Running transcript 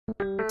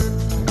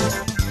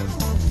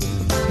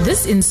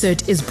This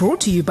insert is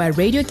brought to you by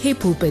Radio K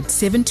Pulpit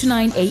 7 to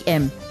 9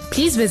 a.m.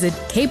 Please visit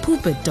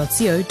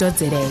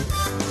kpulpit.co.za.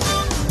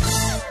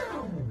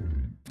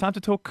 Time to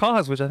talk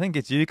cars, which I think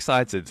gets you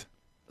excited.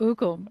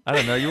 Hoekom? I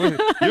don't know. You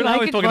and I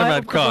were talking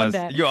about cars.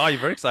 You're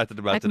very excited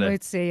about today. Ek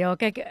moet sê, ja,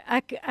 kyk,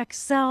 ek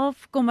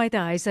self kom uit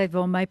 'n huis uit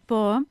waar my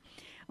pa,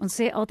 ons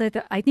sê altyd,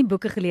 hy het nie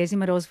boeke gelees nie,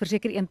 maar daar was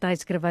verseker een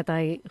tydskrif wat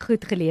hy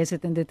goed gelees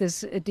het, en dit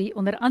is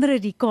onder andere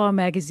die Car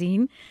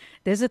Magazine.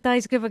 Dis 'n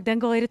tydskrif, ek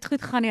dink al het dit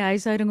goed gegaan die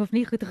huishouding of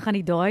nie goed gegaan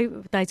nie, daai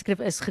tydskrif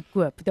is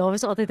gekoop. Daar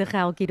was altyd 'n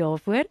geldjie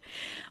daarvoor.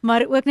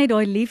 Maar ook net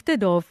daai liefde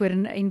daarvoor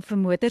en vir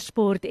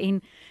motorsport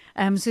en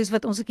soos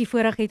wat ons ook die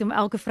voorreg het om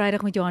elke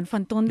Vrydag met Johan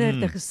van Tonder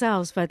te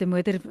gesels, wat 'n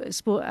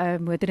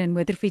motor en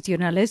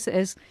motorfietsjoernalis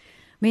is.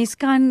 Mens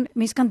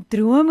kan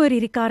droom oor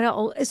hierdie karre,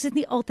 al is dit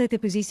nie altyd 'n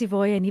posisie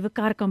waar jy 'n nuwe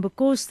kar kan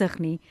bekostig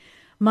nie.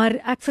 Maar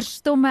ek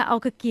verstom my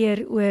elke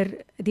keer oor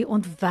die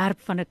ontwerp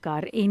van 'n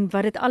kar en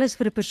wat dit alles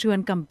vir 'n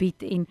persoon kan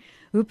bied en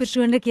hoe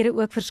persoonlikhede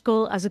ook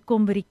verskil as dit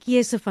kom by die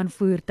keuse van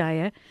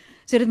voertuie.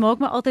 So dit maak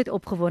my altyd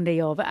opgewonde,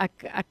 ja.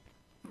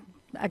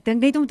 Ek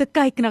dink net om te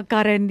kyk na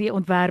karre en die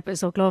ontwerp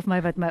is al klaar vir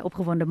my wat my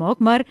opgewonde maak.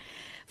 Maar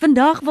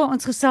vandag wil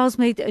ons gesels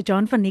met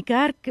John van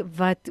Niekerk,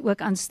 wat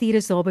ook aan stuur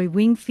is daar by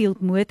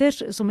Wingfield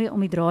Motors, om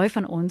die draai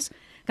van ons.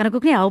 Kan ek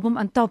ook nie help om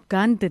aan Top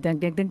Gun te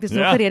dink. Ek dink dis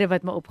nog 'n rede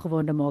wat my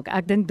opgewonde maak.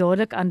 Ek dink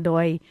dadelik aan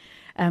daai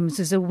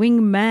soos 'n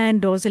wingman,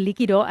 daar's 'n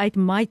liedjie daar uit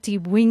Mighty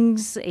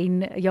Wings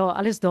en ja,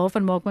 alles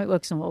daarvan maak my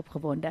ook sommer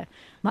opgewonde.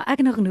 Maar ek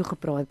het nou genoeg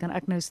gepraat, kan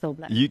ek nou stil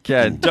bly? You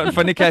can. John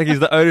van Niekerk is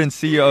the owner and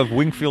CEO of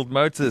Wingfield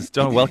Motors.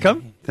 John,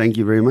 welcome. Thank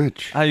you very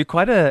much. You're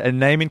quite a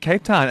name in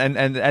Cape Town,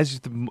 and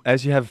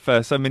as you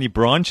have so many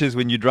branches,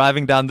 when you're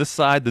driving down this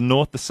side, the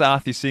north, the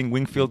south, you're seeing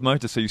Wingfield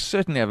Motors, so you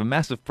certainly have a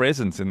massive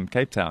presence in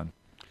Cape Town.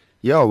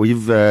 Yeah,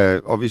 we've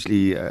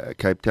obviously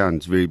Cape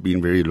Town's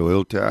been very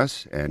loyal to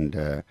us,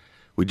 and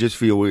we just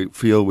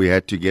feel we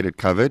had to get it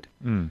covered.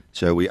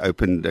 So we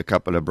opened a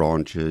couple of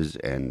branches,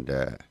 and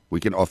we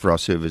can offer our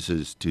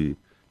services to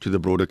the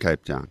broader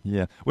Cape Town.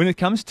 Yeah. When it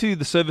comes to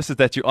the services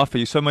that you offer,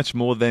 you're so much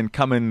more than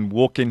come and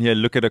walk in here,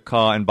 look at a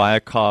car and buy a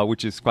car,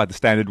 which is quite the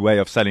standard way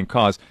of selling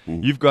cars.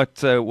 You've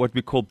got what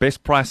we call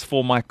best price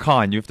for my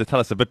car, and you have to tell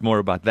us a bit more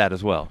about that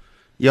as well.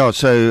 Yeah,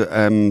 so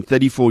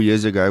 34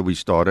 years ago we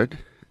started,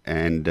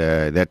 and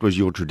that was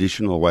your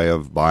traditional way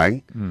of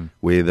buying,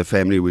 where the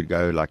family would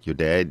go, like your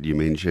dad, you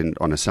mentioned,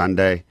 on a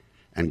Sunday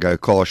and go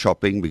car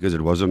shopping because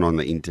it wasn't on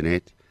the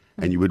internet,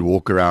 and you would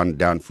walk around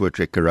down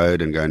Voortrekker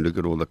Road and go and look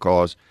at all the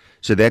cars.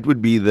 So that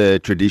would be the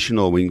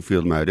traditional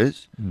Wingfield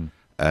Motors,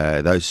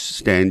 those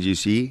stands you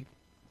see.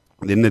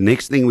 Then the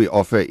next thing we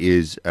offer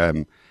is,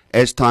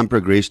 as time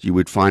progressed, you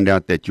would find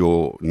out that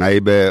your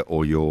neighbor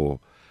or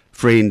your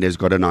friend has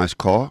got a nice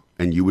car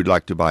and you would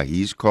like to buy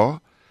his car.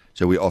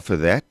 So we offer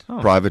that,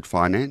 private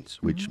finance,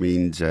 which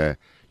means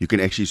you can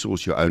actually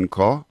source your own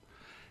car.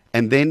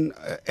 And then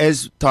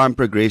as time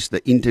progressed,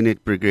 the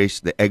internet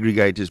progressed, the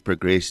aggregators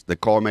progressed, the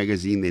car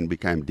magazine then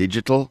became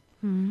digital,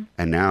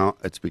 and now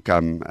it's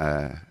become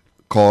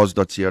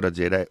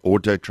cars.co.za,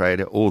 Auto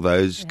Trader, all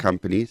those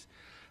companies.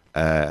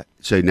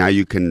 So now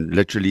you can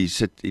literally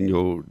sit in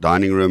your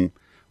dining room,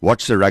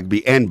 watch the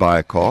rugby and buy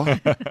a car.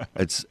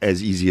 It's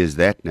as easy as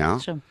that now.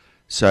 Sure.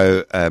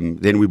 So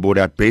then we bought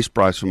out Best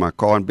Price for My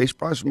Car, and Best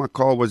Price for My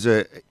Car was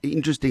an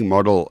interesting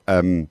model.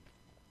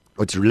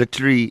 It's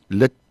literally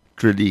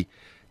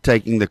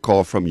taking the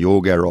car from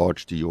your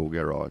garage to your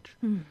garage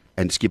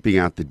and skipping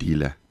out the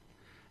dealer.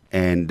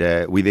 And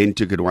we then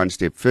took it one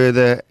step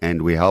further,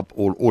 and we help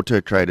all auto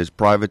traders,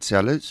 private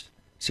sellers,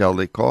 sell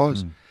their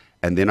cars.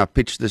 And then I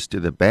pitched this to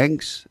the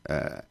banks,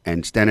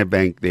 and Standard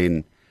Bank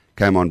then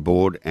came on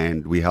board,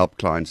 and we help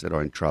clients that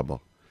are in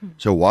trouble.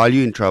 So while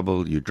you're in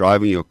trouble, you're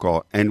driving your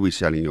car and we're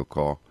selling your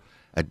car.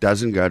 It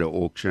doesn't go to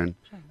auction.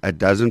 It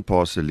doesn't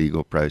pass the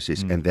legal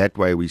process. And that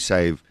way we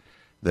save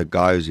the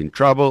guy who's in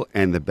trouble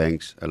and the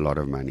banks a lot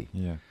of money.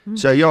 Yeah.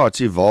 So yeah,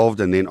 it's evolved.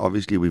 And then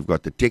obviously we've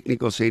got the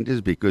technical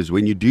centers, because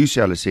when you do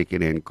sell a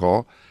second-hand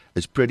car,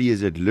 as pretty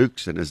as it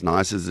looks and as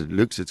nice as it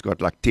looks, it's got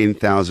like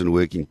 10,000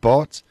 working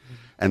parts,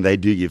 and they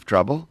do give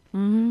trouble.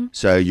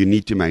 So you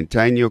need to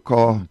maintain your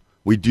car.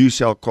 We do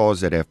sell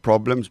cars that have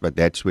problems, but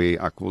that's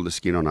where I call the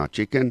skin on our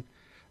chicken.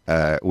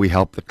 We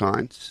help the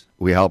clients.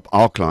 We help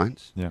our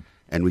clients,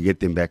 and we get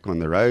them back on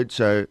the road.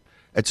 So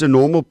it's a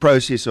normal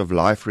process of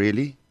life,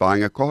 really,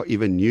 buying a car,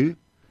 even new.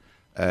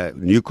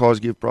 New cars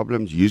give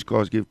problems, used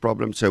cars give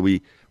problems. So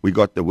we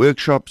got the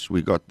workshops,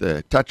 we got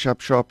the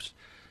touch-up shops.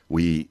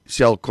 We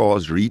sell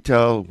cars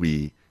retail,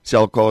 we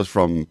sell cars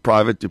from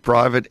private to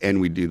private, and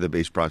we do the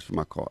Best Price for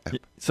My Car app.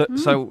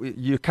 So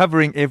you're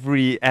covering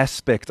every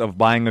aspect of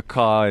buying a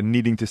car,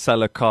 needing to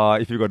sell a car,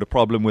 if you've got a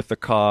problem with the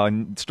car,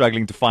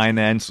 struggling to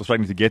finance or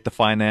struggling to get the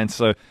finance.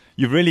 So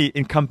you've really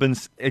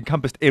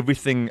encompassed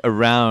everything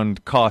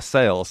around car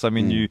sales. I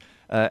mean,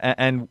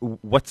 and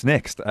what's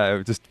next?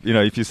 Just,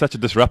 if you're such a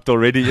disrupt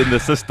already in the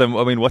system,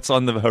 I mean, what's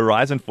on the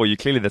horizon for you?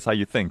 Clearly, that's how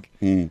you think.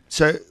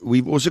 So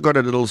we've also got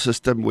a little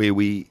system where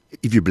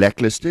if you're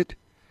blacklisted,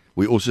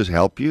 we also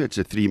help you. It's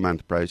a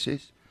 3-month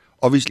process.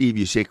 Obviously, if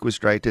you're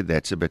sequestrated,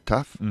 that's a bit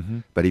tough.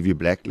 But if you're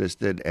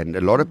blacklisted, and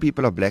a lot of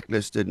people are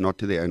blacklisted not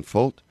to their own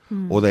fault,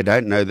 or they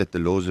don't know that the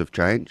laws have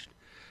changed.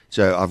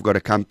 So I've got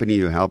a company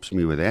who helps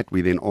me with that.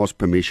 We then ask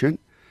permission.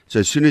 So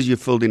as soon as you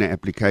filled in an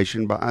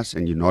application by us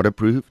and you're not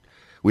approved,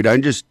 we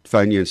don't just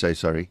phone you and say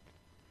sorry.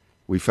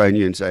 We phone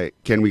you and say,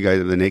 can we go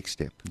to the next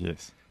step?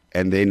 Yes.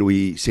 And then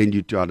we send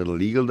you to our little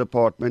legal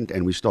department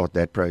and we start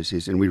that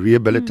process and we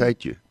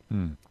rehabilitate you.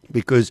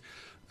 Because,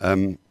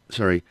 in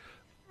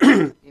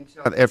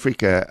South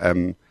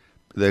Africa,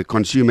 the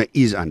consumer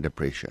is under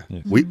pressure.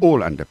 Yes. We're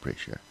all under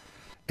pressure.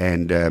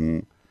 And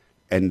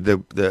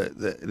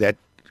that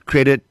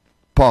credit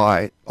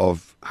pie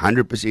of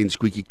 100%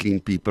 squeaky clean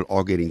people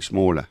are getting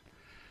smaller.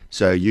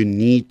 So you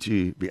need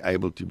to be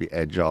able to be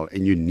agile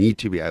and you need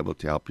to be able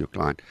to help your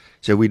client.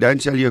 So we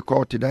don't sell you a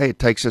car today. It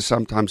takes us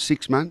sometimes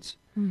 6 months.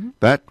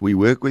 But we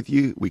work with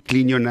you, we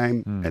clean your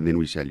name, and then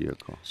we sell you a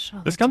car.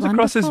 Sure, This that's comes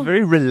across as wonderful.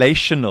 very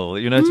relational.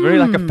 You know, it's very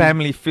like a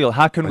family feel.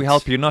 How can we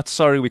help you? Not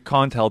sorry, we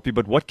can't help you,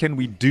 but what can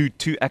we do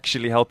to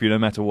actually help you no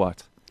matter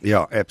what?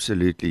 Yeah,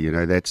 absolutely. You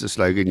know, that's the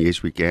slogan.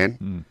 Yes, we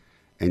can.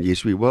 And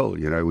yes, we will.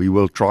 You know, we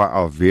will try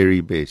our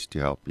very best to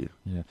help you.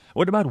 Yeah.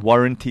 What about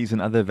warranties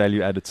and other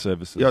value-added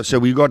services? Yeah, so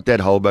we got that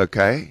whole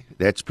bouquet.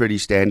 That's pretty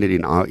standard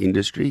in our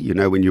industry. You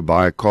know, when you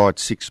buy a car,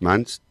 it's 6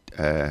 months,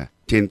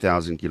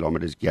 10,000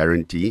 kilometers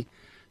guarantee.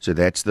 So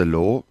that's the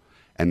law.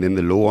 And then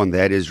the law on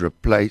that is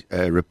repair,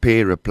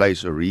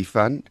 replace, or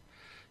refund.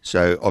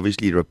 So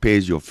obviously repair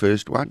is your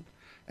first one.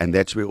 And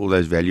that's where all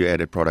those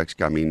value-added products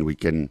come in.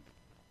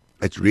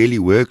 It really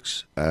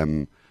works.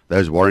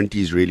 Those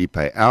warranties really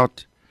pay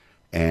out.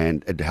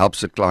 And it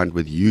helps the client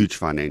with huge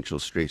financial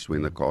stress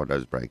when the car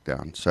does break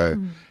down.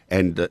 So,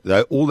 and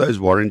all those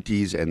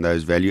warranties and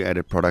those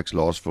value-added products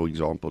last, for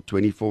example,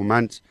 24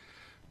 months.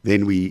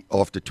 Then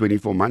after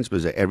 24 months,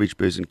 because the average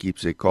person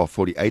keeps their car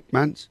 48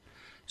 months.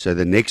 So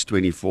the next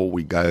 24,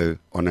 we go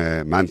on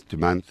a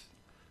month-to-month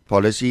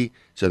policy.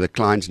 So the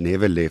client's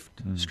never left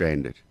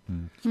stranded.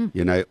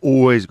 You know,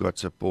 always got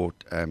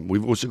support.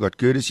 We've also got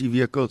courtesy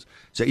vehicles.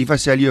 So if I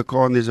sell you a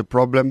car and there's a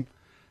problem,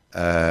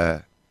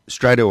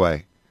 straight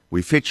away,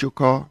 we fetch your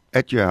car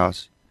at your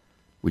house,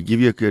 we give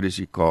you a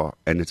courtesy car,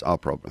 and it's our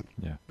problem.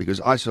 Yeah.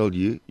 Because I sold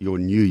you your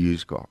new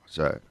used car.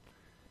 So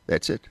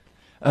that's it.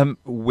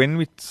 When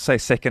we say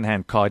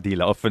second-hand car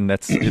dealer, often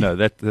that's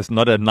that's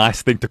not a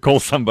nice thing to call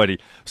somebody.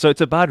 So it's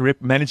about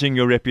managing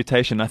your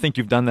reputation. I think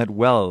you've done that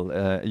well.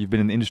 You've been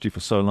in the industry for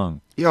so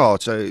long. Yeah,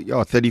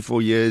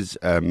 34 years.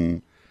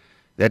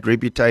 That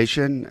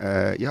reputation,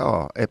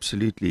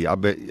 absolutely. I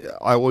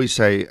always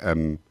say,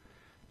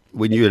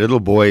 when you're a little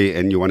boy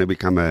and you want to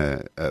become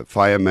a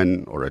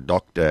fireman or a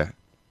doctor,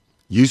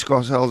 used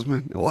car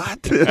salesman,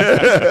 what?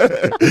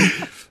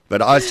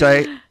 But I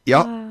say,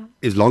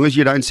 as long as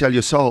you don't sell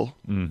your soul,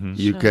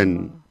 you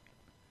can,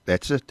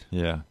 that's it.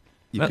 Yeah.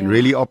 You can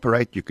really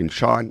operate, you can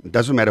shine. It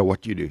doesn't matter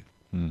what you do.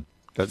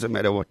 Doesn't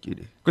matter what you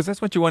do. Because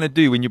that's what you want to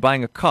do when you're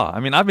buying a car. I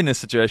mean, I've been in a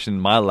situation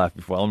in my life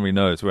before, Elmarie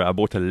knows, where I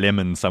bought a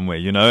lemon somewhere,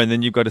 and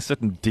then you've got to sit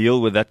and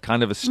deal with that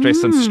kind of a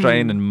stress and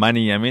strain and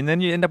money. I mean,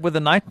 then you end up with a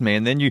nightmare,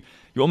 and then you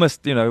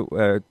almost,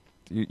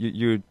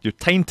 you're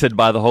tainted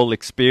by the whole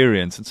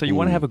experience. And so you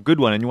want to have a good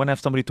one, and you want to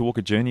have somebody to walk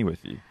a journey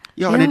with you.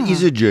 Yeah, and it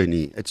is a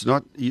journey. It's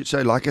not,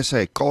 so like I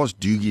say, cars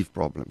do give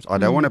problems. I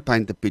don't want to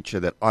paint the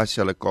picture that I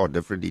sell a car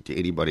differently to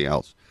anybody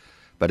else,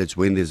 but it's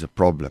when there's a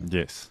problem.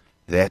 Yes.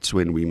 That's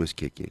when we must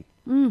kick in.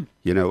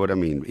 You know what I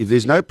mean? If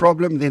there's no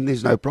problem, then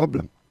there's no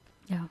problem.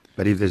 Yeah.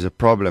 But if there's a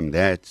problem,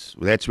 that's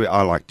where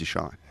I like to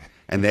shine.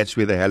 And that's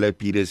where the Hello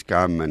Peters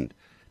come, and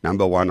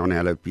number one on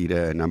Hello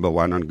Peter, number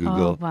one on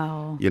Google. Oh,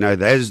 wow. You know,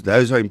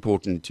 those are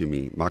important to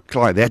me.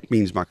 That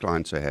means my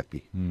clients are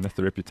happy. That's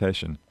the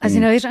reputation. As jy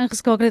nou hier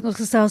ingeskakel het, ons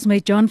gesels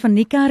met John van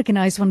Niekerk en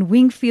hy is van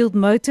Wingfield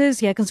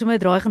Motors. Jy kan sommer 'n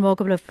draai gaan maak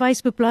op hulle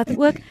Facebookblad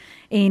ook.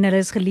 En hulle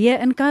is geleë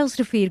in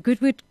Kuilsrivier,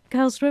 Goodwood,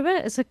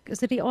 Kuilsrivier. Is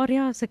dit die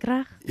area, is ek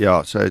reg?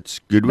 Yeah, so it's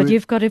Goodwood. But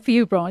you've got a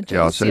few branches.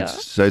 Yeah,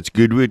 so it's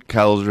Goodwood,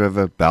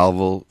 Kuilsrivier,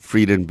 Bellville,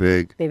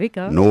 Friedenburg, There we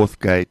go.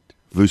 Northgate,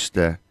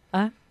 Worcester,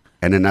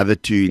 and another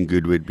 2 in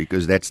Goodwood,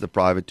 because that's the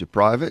private to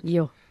private.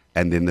 Yeah.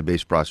 And then the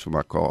best price for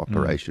my car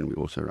operation we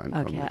also run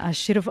from Okay, there. I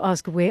should have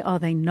asked where are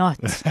they not.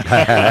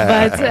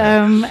 But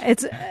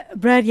it's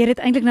Brad, jy het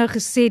eintlik nou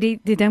gesê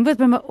die ding wat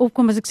by my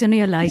opkom as ek so na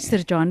jou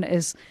luister, John,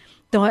 is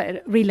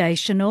daai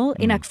relational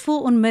en ek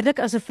voel onmiddellik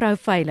as 'n vrou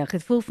veilig.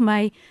 Dit voel vir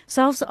my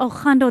selfs al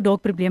gaan daar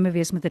dalk probleme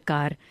wees met 'n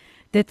kar,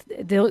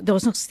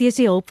 daar's nog steeds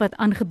die hulp wat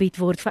aangebied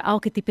word vir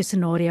elke tipe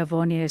scenario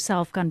waarin jy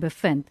jouself kan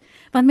bevind.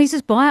 Want mense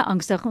is baie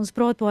angstig. Ons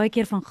praat baie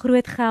keer van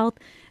groot geld.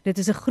 Dit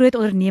is 'n groot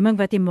onderneming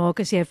wat jy maak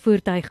as jy 'n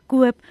voertuig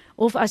koop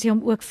of as jy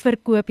hom ook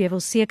verkoop, jy wil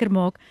seker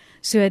maak.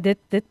 So dit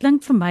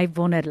klink vir my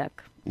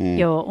wonderlik.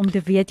 Ja, om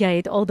te weet jy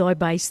het al daai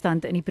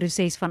bystand in die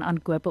proses van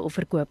aankope of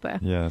verkope.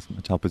 Yeah, as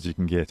much help as you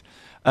can get.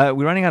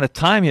 We're running out of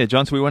time here,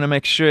 John, so we want to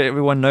make sure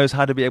everyone knows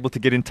how to be able to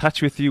get in touch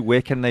with you.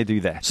 Where can they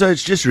do that? So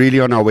it's just really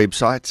on our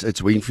websites.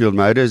 It's Wingfield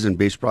Motors and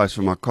best price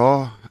for my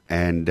car.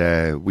 And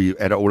we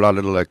at all our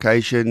little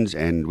locations,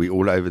 and we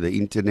all over the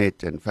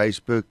internet and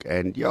Facebook.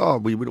 And yeah,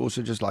 we would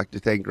also just like to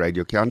thank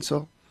Radio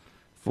Council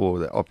for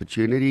the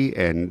opportunity.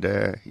 And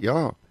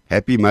yeah,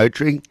 happy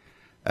motoring.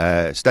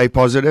 Stay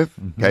positive,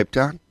 Cape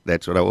Town.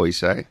 That's what I always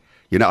say.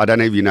 You know, I don't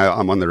know if you know,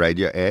 I'm on the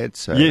radio ads.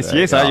 So, yes.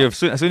 yeah. As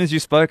soon as you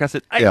spoke, I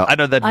said, I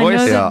know that I voice.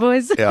 know Yeah, that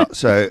voice. yeah.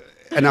 So,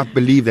 and I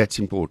believe that's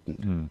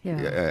important.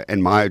 Yeah.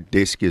 And my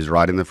desk is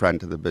right in the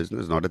front of the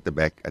business, not at the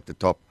back, at the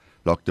top,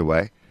 locked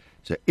away.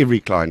 So every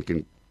client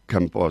can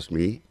come past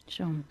me.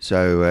 Sure.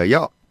 So,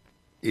 yeah,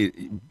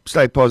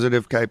 stay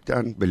positive, Cape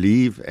Town,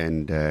 believe,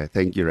 and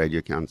thank you,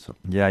 Radio Council.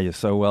 Yeah, you're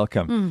so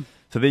welcome.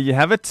 So there you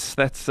have it.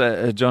 That's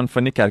John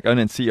van Niekerk,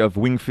 owner and CEO of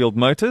Wingfield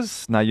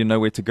Motors. Now you know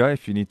where to go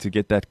if you need to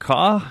get that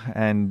car,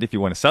 and if you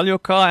want to sell your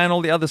car, and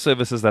all the other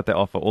services that they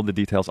offer. All the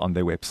details on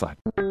their website.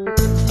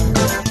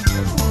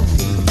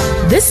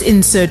 This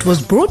insert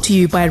was brought to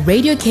you by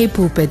Radio K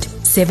Pulpit,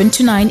 7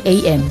 to 9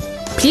 a.m.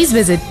 Please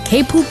visit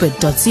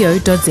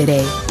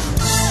kpulpit.co.za.